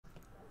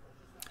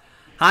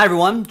Hi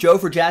everyone, Joe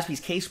for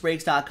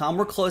JaspysCaseBreaks.com.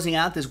 We're closing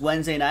out this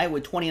Wednesday night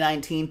with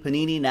 2019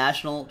 Panini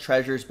National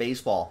Treasures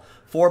Baseball.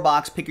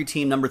 4-box, pick your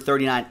team, number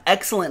 39.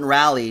 Excellent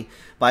rally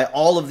by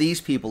all of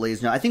these people, ladies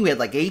and gentlemen. I think we had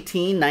like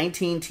 18,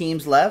 19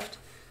 teams left.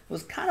 It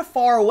was kind of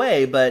far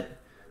away, but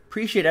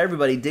appreciate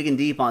everybody digging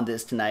deep on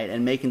this tonight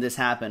and making this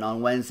happen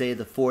on Wednesday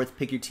the 4th.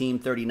 Pick your team,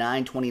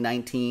 39,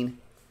 2019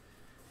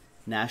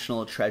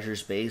 National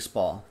Treasures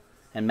Baseball.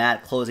 And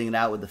Matt closing it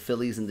out with the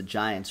Phillies and the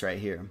Giants right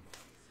here.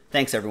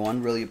 Thanks,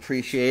 everyone. Really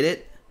appreciate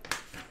it.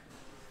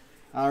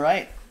 All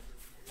right.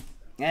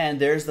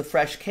 And there's the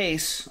fresh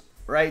case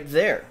right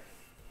there.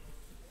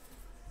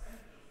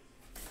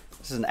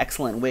 This is an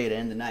excellent way to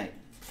end the night.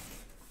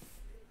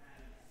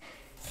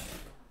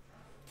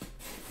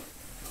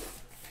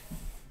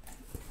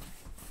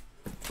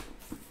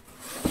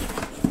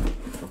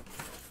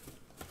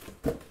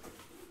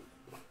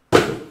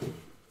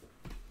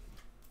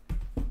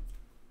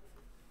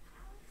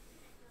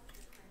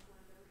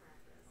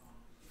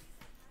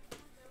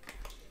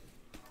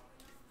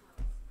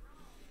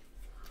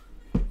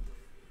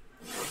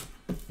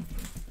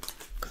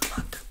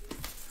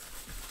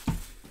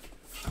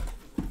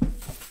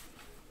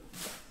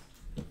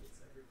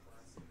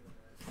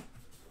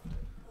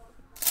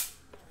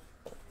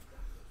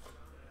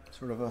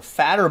 Sort of a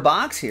fatter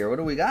box here. What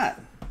do we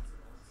got?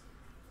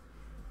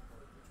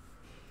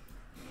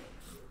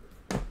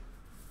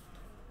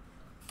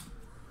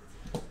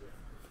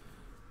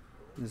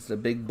 This is a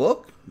big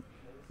book.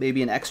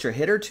 Maybe an extra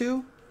hit or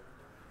two.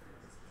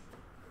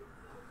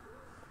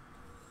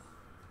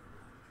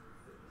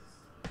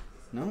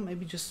 No,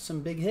 maybe just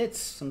some big hits,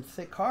 some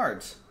thick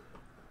cards.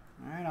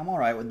 All right, I'm all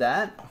right with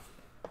that.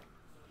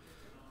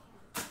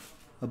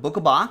 A book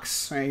of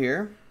box right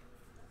here.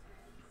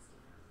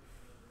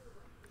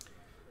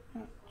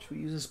 We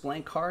use this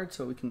blank card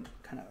so we can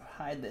kind of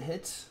hide the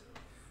hits.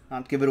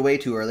 Not give it away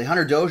too early.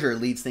 Hunter Dozier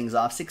leads things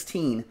off,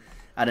 16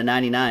 out of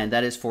 99.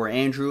 That is for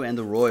Andrew and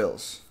the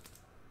Royals.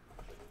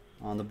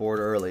 On the board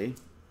early.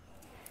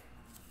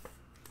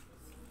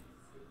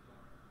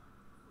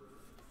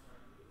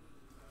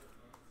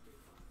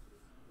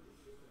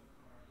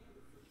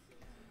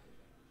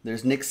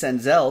 There's Nick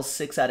Senzel,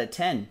 6 out of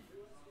 10.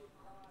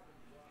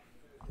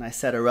 Nice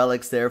set of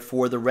relics there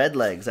for the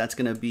Redlegs. That's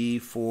going to be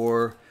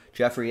for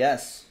Jeffrey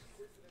S.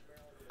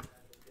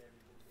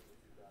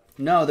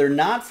 No, they're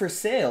not for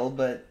sale,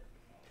 but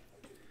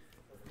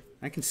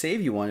I can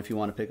save you one if you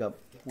want to pick up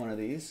one of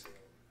these.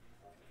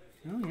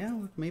 Oh,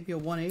 yeah, maybe a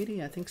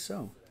 180. I think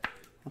so. I'll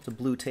have to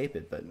blue tape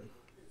it, but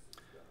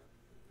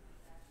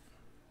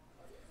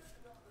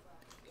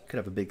could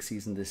have a big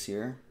season this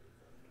year.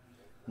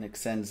 Nick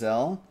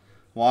Senzel.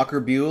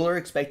 Walker Buehler,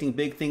 expecting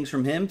big things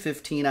from him.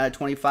 15 out of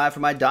 25 for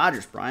my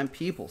Dodgers. Brian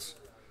Peoples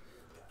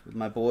with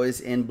my boys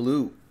in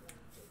blue.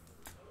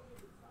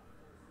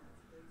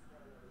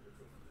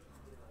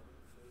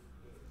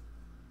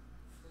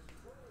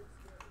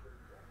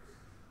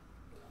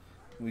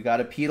 We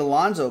got a Pete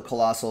Alonso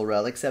Colossal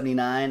Relic,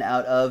 79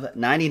 out of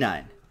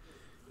 99.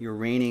 Your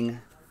reigning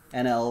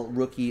NL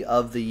Rookie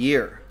of the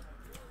Year.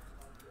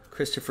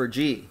 Christopher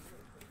G.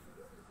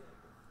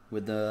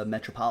 with the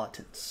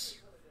Metropolitans.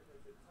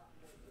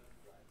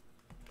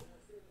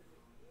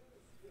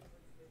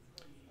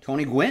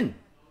 Tony Gwynn.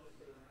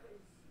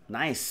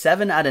 Nice,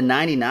 7 out of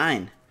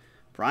 99.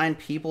 Brian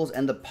Peoples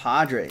and the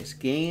Padres.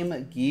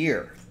 Game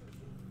Gear.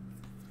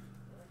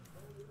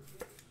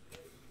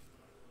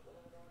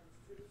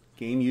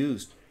 Game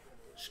used.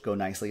 Should go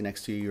nicely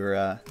next to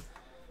your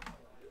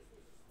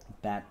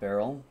bat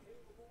barrel.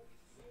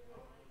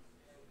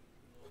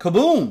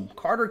 Kaboom!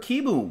 Carter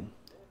Kieboom.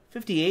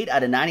 58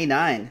 out of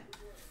 99.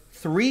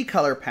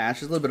 3-color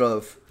patches. A little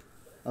bit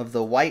of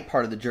the white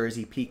part of the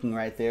jersey peeking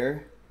right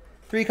there.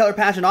 3-color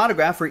patch and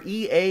autograph for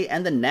EA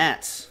and the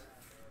Nats.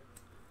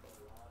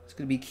 It's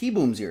going to be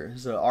Kieboom's here.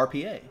 This is an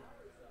RPA.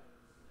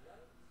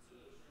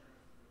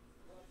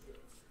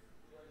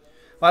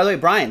 By the way,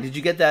 Brian, did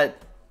you get that?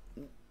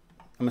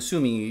 I'm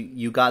assuming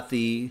you got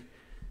the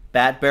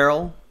bat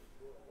barrel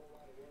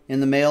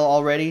in the mail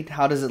already.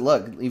 How does it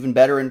look? Even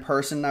better in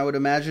person, I would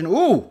imagine.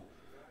 Ooh!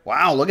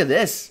 Wow, look at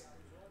this.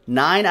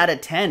 9 out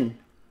of 10.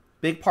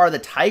 Big part of the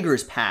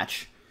Tigers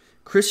patch.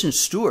 Christian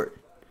Stewart.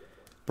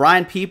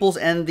 Brian Peoples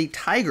and the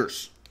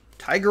Tigers.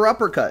 Tiger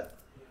uppercut.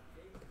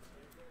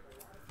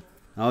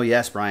 Oh,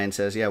 yes, Brian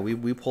says. Yeah,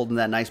 we pulled in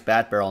that nice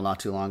bat barrel not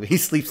too long ago. He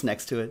sleeps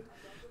next to it.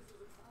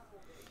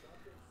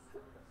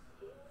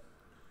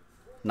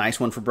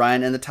 Nice one for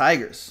Brian and the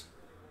Tigers.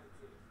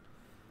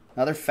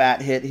 Another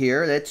fat hit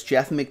here. That's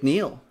Jeff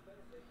McNeil.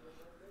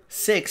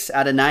 6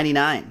 out of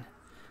 99.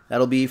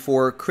 That'll be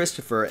for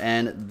Christopher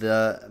and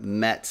the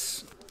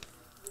Mets.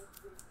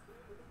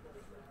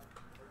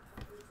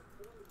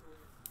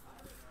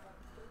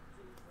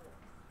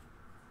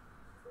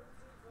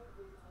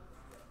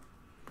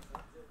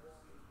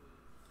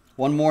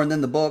 One more and then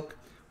the book.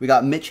 We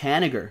got Mitch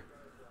Haniger.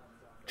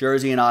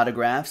 Jersey and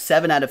autograph.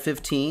 7 out of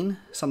 15.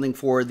 Something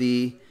for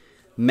the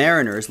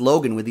Mariners.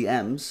 Logan with the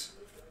M's.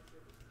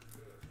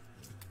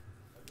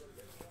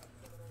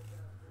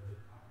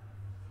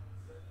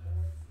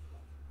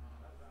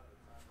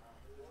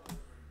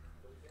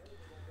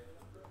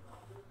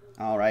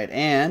 All right,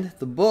 and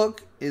the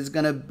book is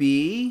going to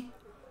be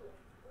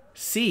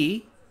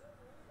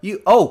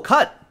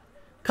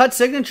Cut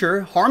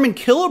signature, Harmon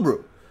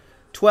Killebrew.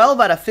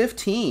 12 out of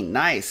 15.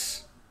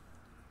 Nice.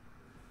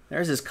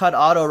 There's his cut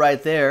auto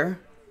right there.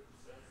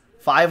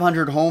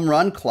 500 home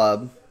run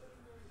club.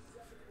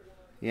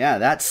 Yeah,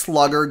 that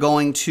slugger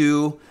going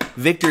to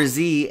Victor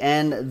Z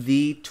and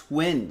the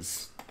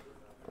Twins.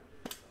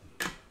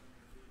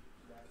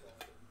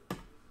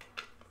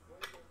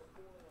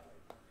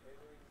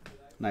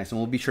 Nice,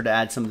 and we'll be sure to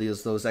add some of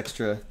those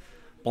extra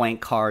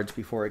blank cards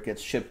before it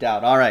gets shipped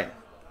out. All right.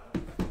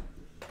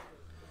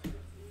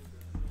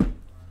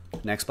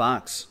 Next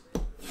box.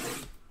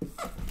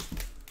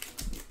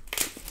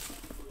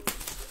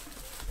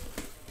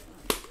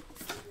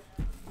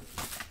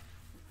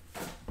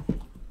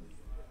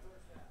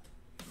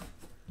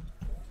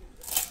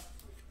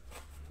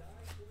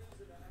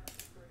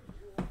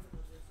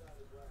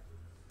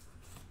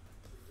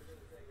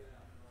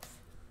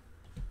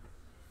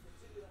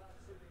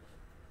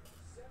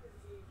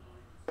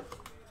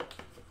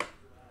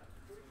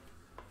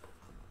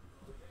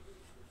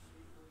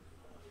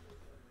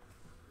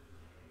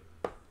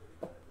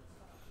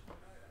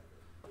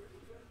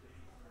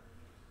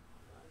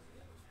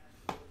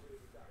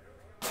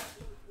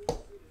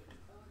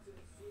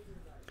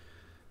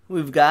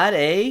 We've got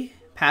a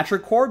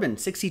Patrick Corbin,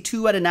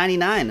 62 out of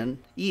 99 on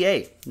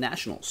EA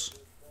Nationals.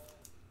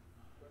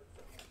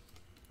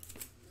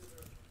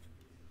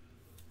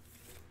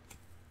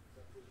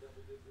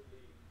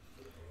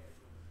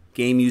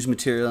 Game used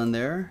material in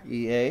there,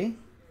 EA.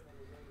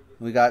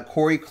 We got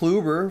Corey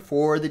Kluber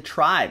for the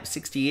Tribe,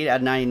 68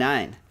 out of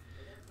 99.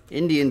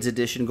 Indians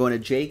edition going to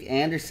Jake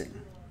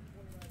Anderson.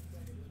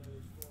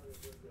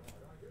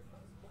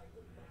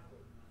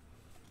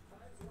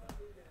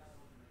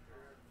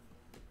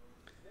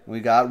 We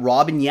got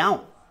Robin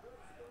Yount,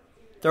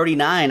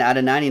 39 out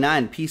of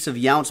 99. Piece of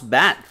Yount's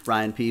bat,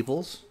 Brian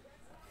Peoples.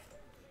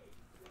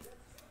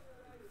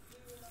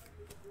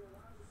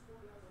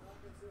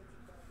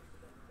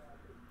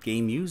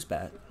 Game used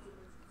bat.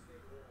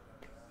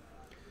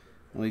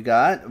 We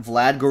got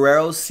Vlad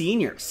Guerrero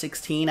Sr.,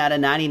 16 out of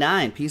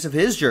 99. Piece of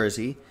his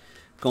jersey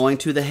going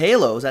to the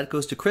Halos. That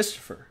goes to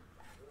Christopher.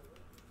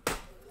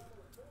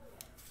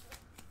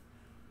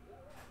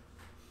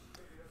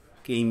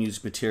 Game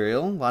used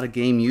material. A lot of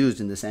game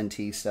used in this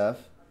NT stuff.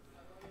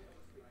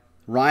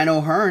 Ryan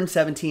O'Hearn,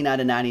 17 out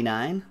of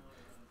 99.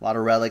 A lot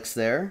of relics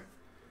there.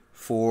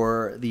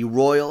 For the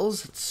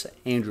Royals, it's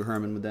Andrew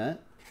Herman with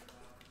that.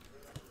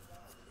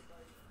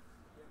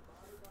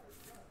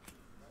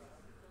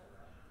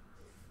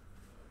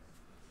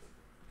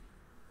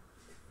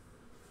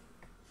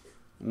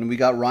 And we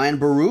got Ryan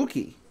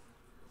Baruki,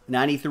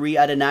 93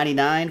 out of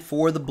 99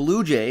 for the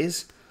Blue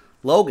Jays.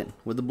 Logan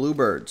with the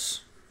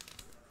Bluebirds.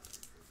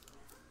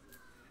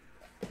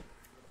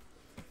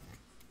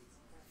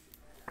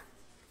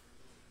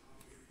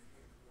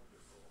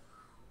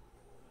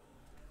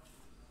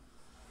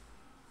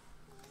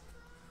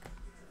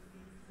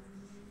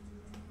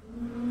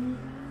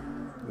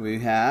 We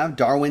have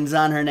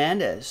Darwinzon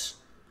Hernandez,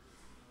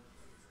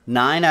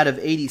 9 out of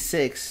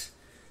 86,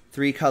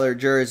 3-color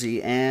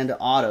jersey and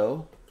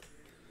auto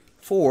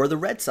for the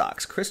Red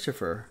Sox.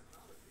 Christopher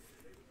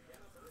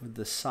with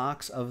the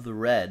Sox of the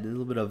Red. A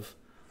little bit of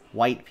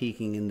white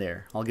peeking in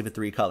there. I'll give it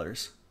 3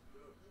 colors.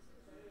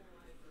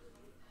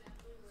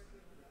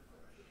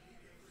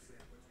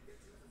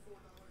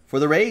 For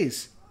the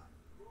Rays,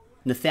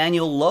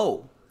 Nathaniel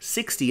Lowe,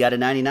 60 out of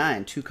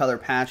 99, 2-color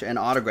patch and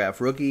autograph.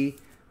 Rookie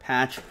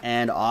patch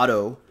and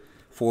auto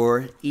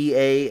for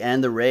EA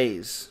and the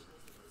Rays.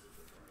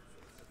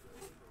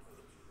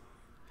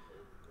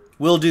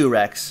 Will do,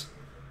 Rex.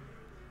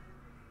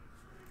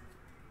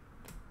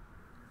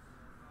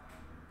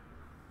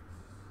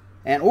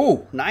 And,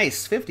 oh,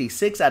 nice.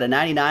 56 out of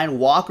 99.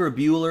 Walker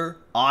Buehler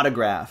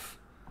autograph.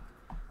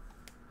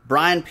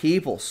 Brian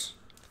Peoples.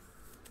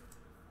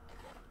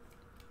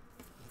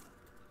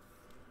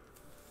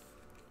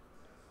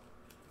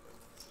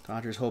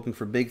 Dodgers hoping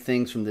for big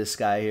things from this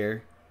guy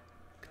here.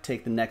 Could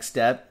take the next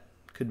step.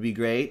 Could be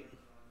great.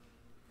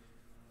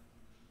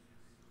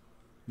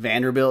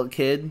 Vanderbilt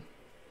kid.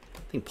 I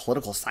think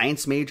political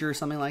science major or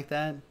something like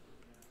that.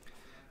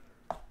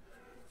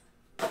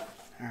 All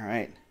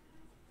right.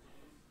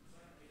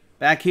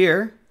 Back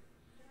here.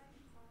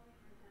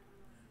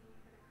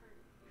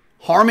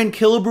 Harmon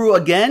Killebrew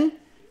again.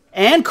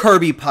 And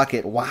Kirby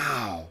Puckett.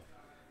 Wow.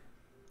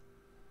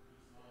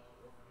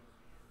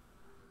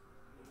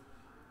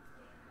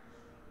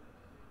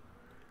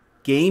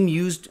 Game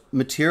used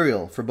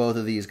material for both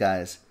of these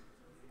guys.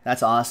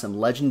 That's awesome.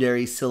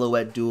 Legendary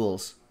silhouette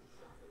duels.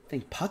 I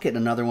think Puckett,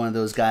 another one of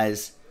those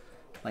guys,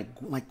 like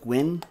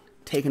Gwynn,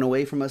 taken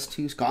away from us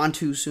too, gone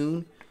too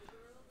soon.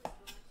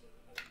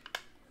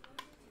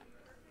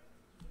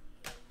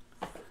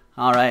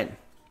 All right,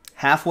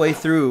 halfway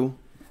through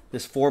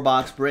this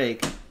 4-box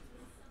break.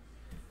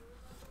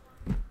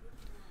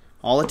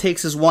 All it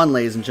takes is one,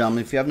 ladies and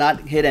gentlemen. If you have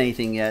not hit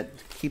anything yet,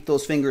 keep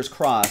those fingers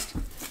crossed.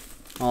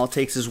 All it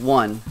takes is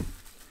one.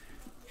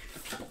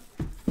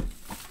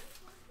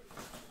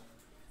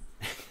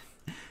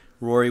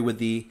 Rory with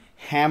the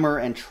hammer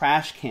and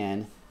trash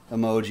can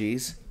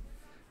emojis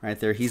right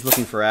there. He's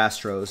looking for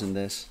Astros in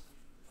this.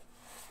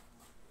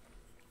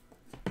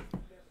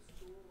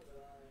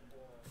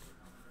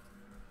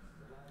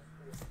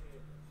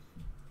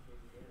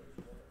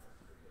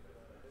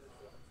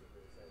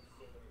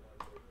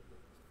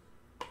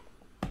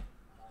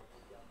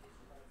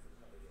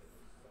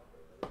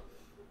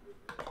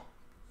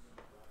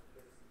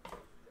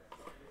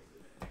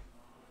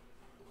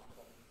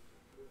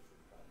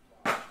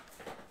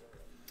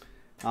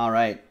 All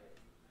right.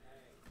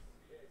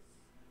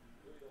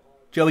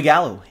 Joey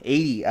Gallo,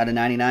 80 out of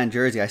 99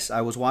 jersey.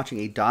 I was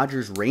watching a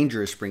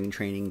Dodgers-Rangers spring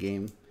training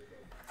game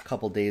a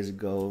couple days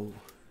ago.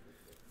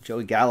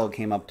 Joey Gallo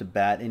came up to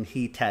bat, and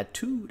he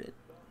tattooed it.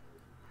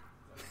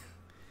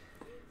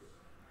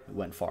 It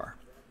went far.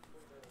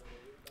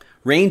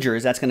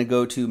 Rangers, that's going to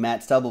go to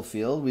Matt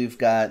Stubblefield. We've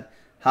got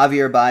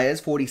Javier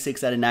Baez,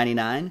 46 out of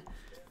 99.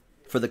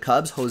 For the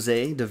Cubs,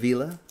 Jose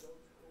Davila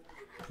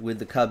with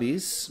the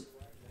Cubbies.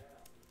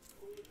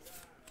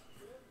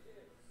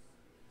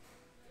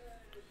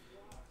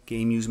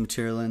 Game used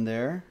material in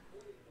there.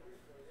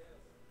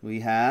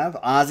 We have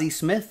Ozzie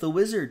Smith, the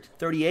Wizard,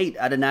 38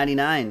 out of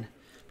 99.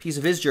 Piece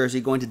of his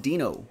jersey going to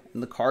Dino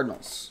and the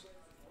Cardinals.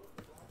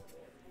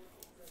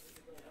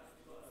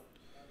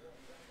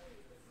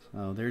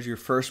 So there's your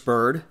first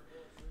bird.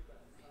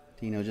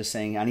 Dino just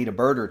saying, I need a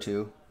bird or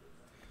two.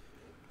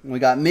 We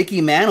got Mickey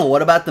Mantle.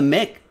 What about the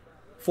Mick?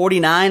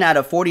 49 out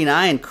of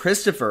 49.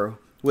 Christopher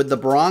with the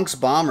Bronx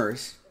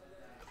Bombers.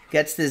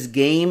 Gets this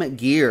game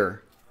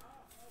gear.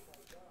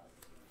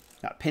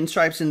 Got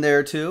pinstripes in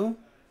there too.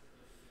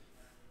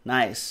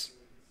 Nice.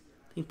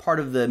 I think part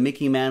of the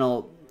Mickey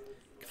Mantle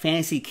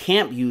Fantasy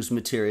Camp used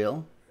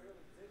material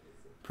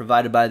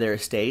provided by their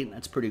estate.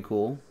 That's pretty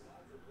cool.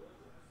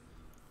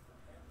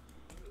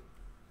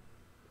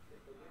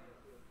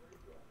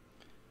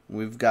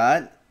 We've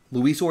got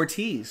Luis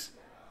Ortiz.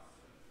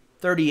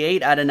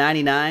 38 out of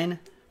 99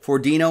 for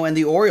Dino and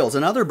the Orioles.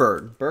 Another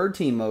bird. Bird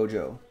team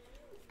mojo.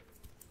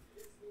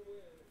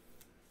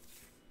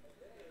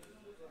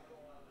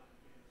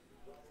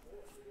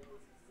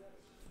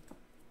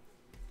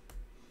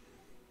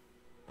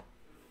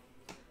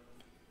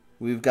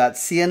 We've got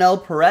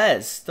CNL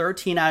Perez,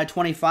 13 out of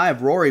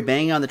 25. Rory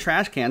banging on the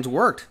trash cans.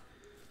 Worked.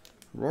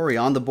 Rory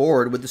on the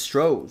board with the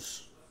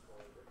Stros.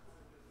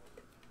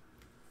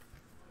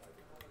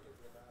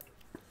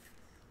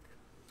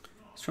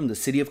 It's from the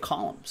city of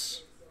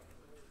Columns.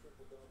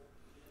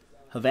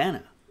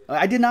 Havana.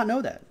 I did not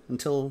know that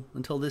until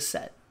this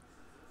set.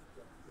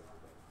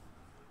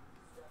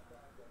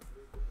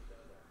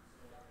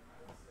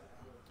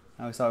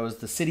 I always thought it was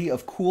the city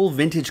of cool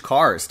vintage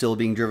cars still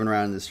being driven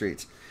around in the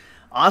streets.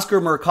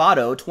 Oscar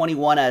Mercado,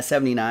 21 out of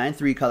 79.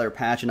 3-color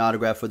patch and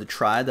autograph for the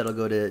Tribe. That'll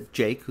go to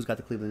Jake, who's got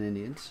the Cleveland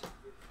Indians.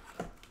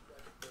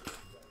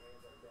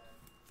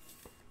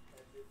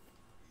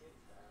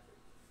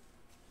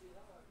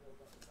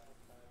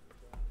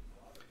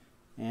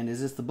 And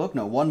is this the book?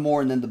 No, one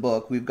more and then the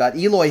book. We've got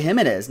Eloy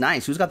Jimenez.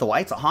 Nice. Who's got the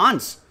whites?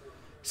 Hans.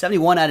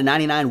 71 out of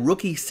 99.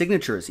 Rookie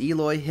signatures.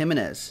 Eloy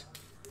Jimenez.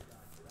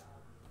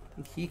 I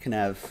think he can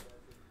have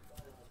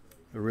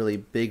a really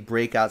big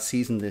breakout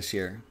season this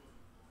year.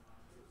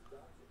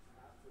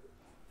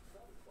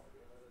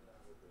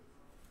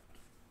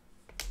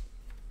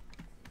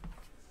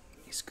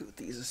 Scoot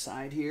these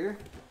aside here.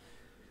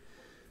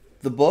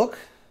 The book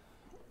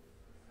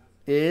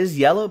is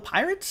yellow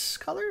Pirates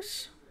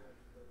colors.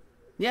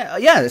 Yeah,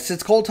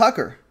 it's Cole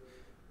Tucker.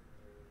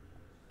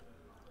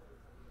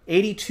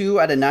 82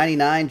 out of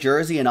 99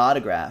 jersey and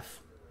autograph.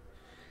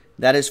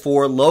 That is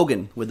for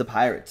Logan with the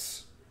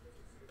Pirates.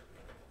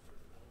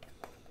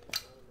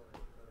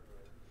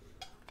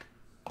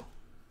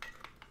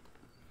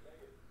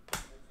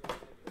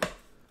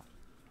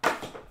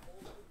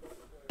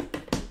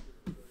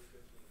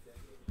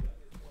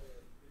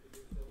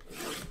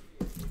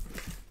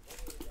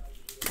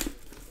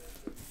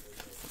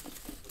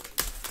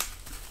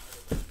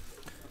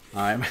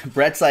 All right,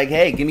 Brett's like,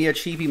 hey, give me a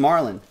cheapy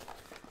Marlin.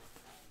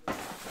 All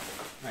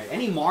right,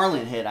 any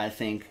Marlin hit, I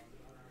think,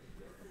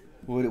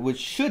 which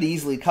should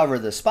easily cover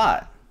the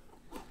spot.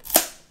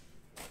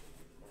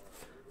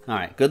 All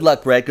right, good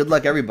luck, Brett. Good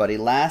luck, everybody.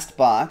 Last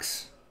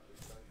box.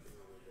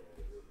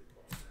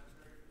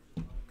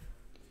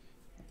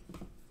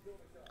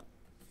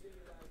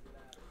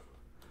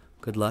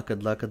 Good luck,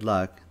 good luck, good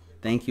luck.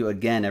 Thank you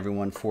again,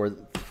 everyone, for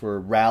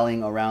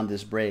rallying around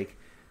this break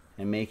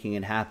and making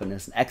it happen.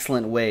 It's an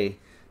excellent way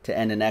to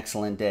end an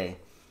excellent day.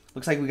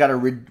 Looks like we got a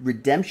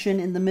redemption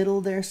in the middle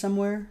there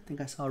somewhere. I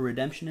think I saw a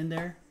redemption in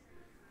there.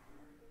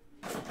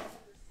 All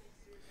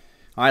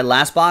right,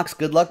 last box.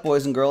 Good luck,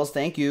 boys and girls.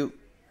 Thank you.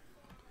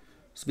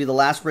 This will be the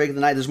last break of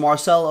the night. There's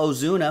Marcell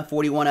Ozuna,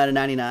 41 out of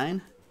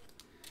 99.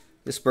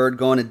 This bird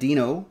going to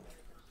Dino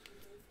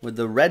with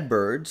the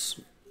Redbirds.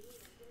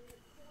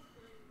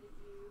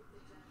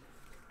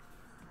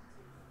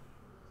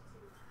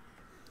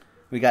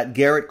 We got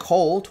Garrett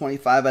Cole,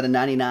 25 out of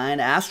 99,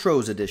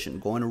 Astros edition,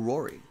 going to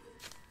Rory.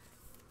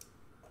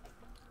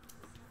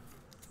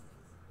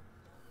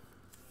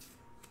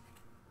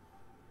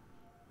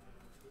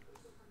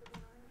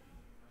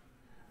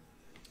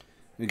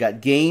 We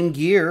got Game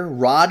Gear,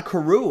 Rod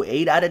Carew,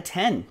 8 out of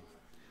 10.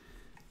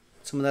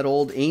 Some of that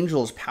old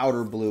Angels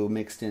powder blue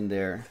mixed in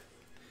there.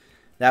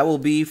 That will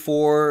be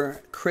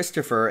for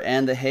Christopher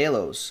and the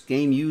Halos.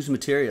 Game used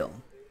material.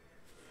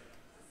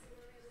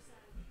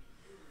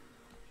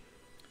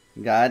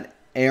 We got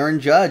Aaron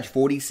Judge,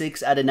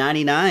 46 out of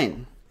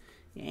 99.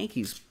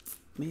 Yankees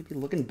maybe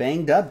looking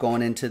banged up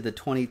going into the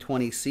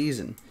 2020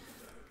 season.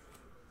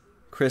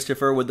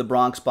 Christopher with the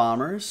Bronx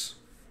Bombers.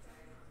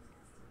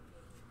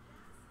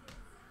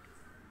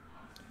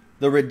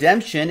 The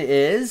redemption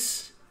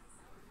is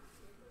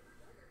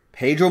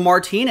Pedro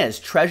Martinez,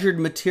 treasured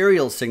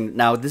material.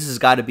 Now, this has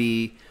got to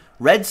be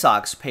Red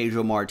Sox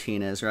Pedro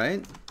Martinez,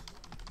 right?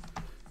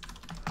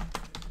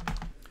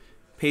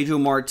 Pedro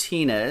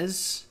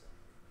Martinez,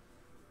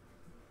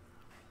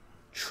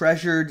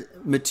 treasured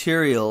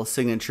material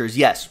signatures.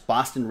 Yes,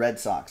 Boston Red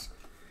Sox.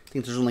 I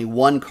think there's only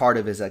one card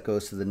of his that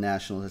goes to the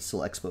Nationals. It's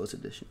still Expos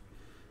edition.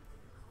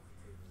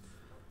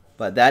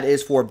 But that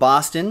is for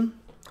Boston,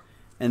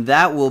 and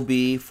that will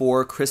be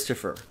for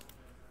Christopher.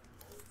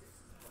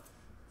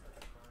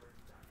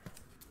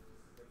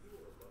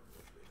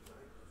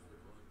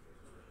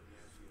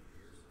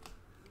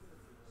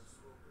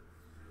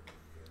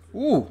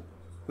 Ooh,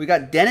 we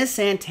got Dennis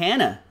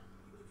Santana.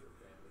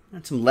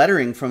 That's some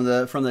lettering from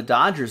the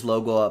Dodgers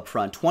logo up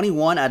front.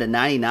 21 out of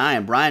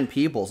 99. Brian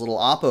Peoples, little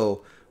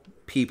Oppo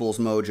Peoples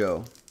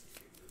mojo.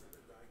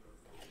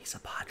 He's a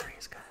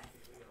Padres guy.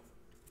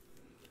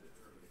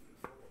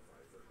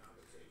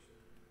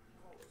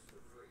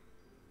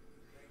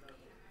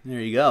 There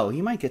you go.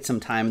 He might get some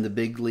time in the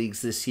big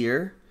leagues this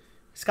year.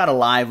 He's got a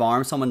live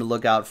arm, someone to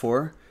look out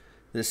for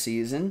this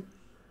season.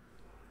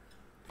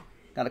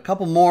 Got a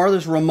couple more.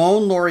 There's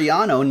Ramon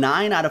Laureano,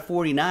 9 out of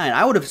 49.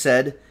 I would have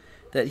said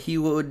that he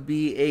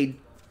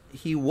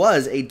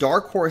was a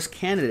dark horse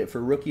candidate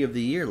for Rookie of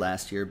the Year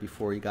last year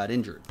before he got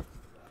injured.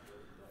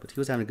 But he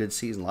was having a good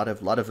season. A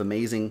lot of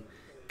amazing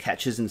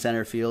catches in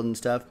center field and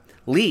stuff.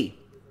 Lee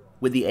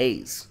with the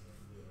A's.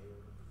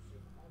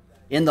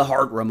 In the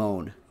heart,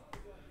 Ramon.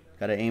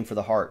 Got to aim for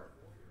the heart.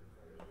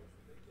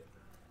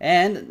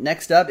 And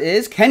next up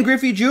is Ken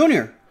Griffey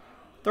Jr.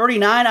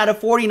 39 out of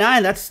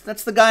 49. That's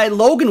the guy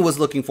Logan was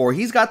looking for.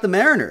 He's got the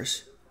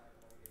Mariners.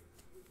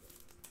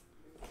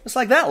 Just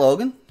like that,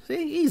 Logan.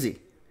 See? Easy.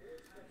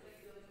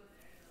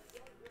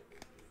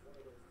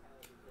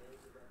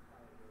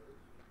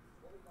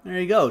 There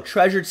you go.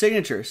 Treasured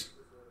signatures.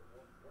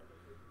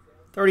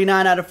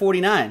 39 out of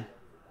 49.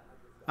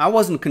 I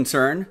wasn't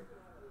concerned,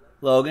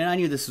 Logan. I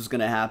knew this was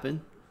going to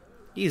happen.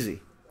 Easy.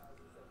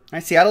 All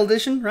right, Seattle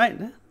edition, right?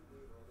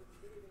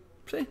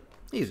 See?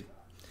 Easy.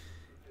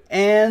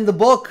 And the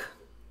book.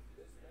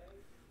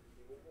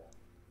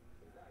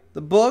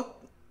 The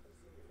book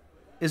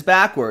is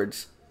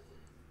backwards.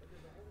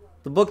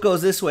 The book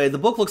goes this way. The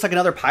book looks like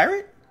another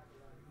pirate?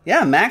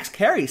 Yeah, Max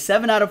Carey,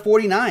 7 out of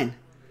 49.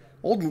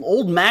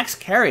 Old Max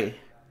Carey.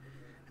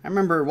 I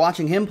remember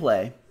watching him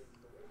play.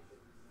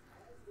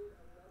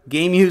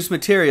 Game used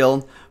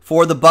material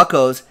for the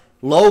Buccos.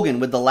 Logan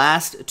with the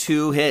last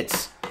 2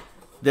 hits.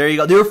 There you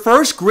go. Your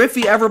first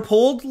Griffey ever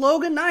pulled,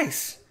 Logan?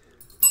 Nice.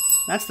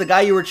 That's the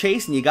guy you were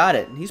chasing. You got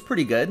it. He's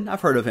pretty good.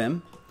 I've heard of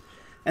him.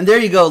 And there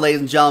you go,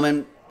 ladies and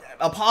gentlemen.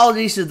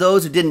 Apologies to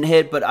those who didn't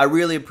hit, but I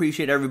really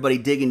appreciate everybody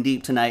digging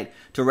deep tonight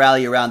to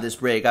rally around this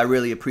break. I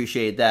really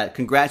appreciate that.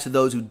 Congrats to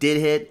those who did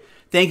hit.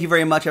 Thank you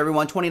very much,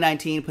 everyone.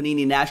 2019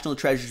 Panini National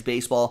Treasures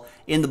Baseball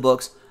in the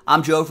books.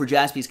 I'm Joe for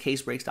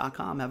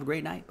JaspysCaseBreaks.com. Have a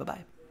great night.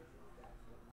 Bye-bye.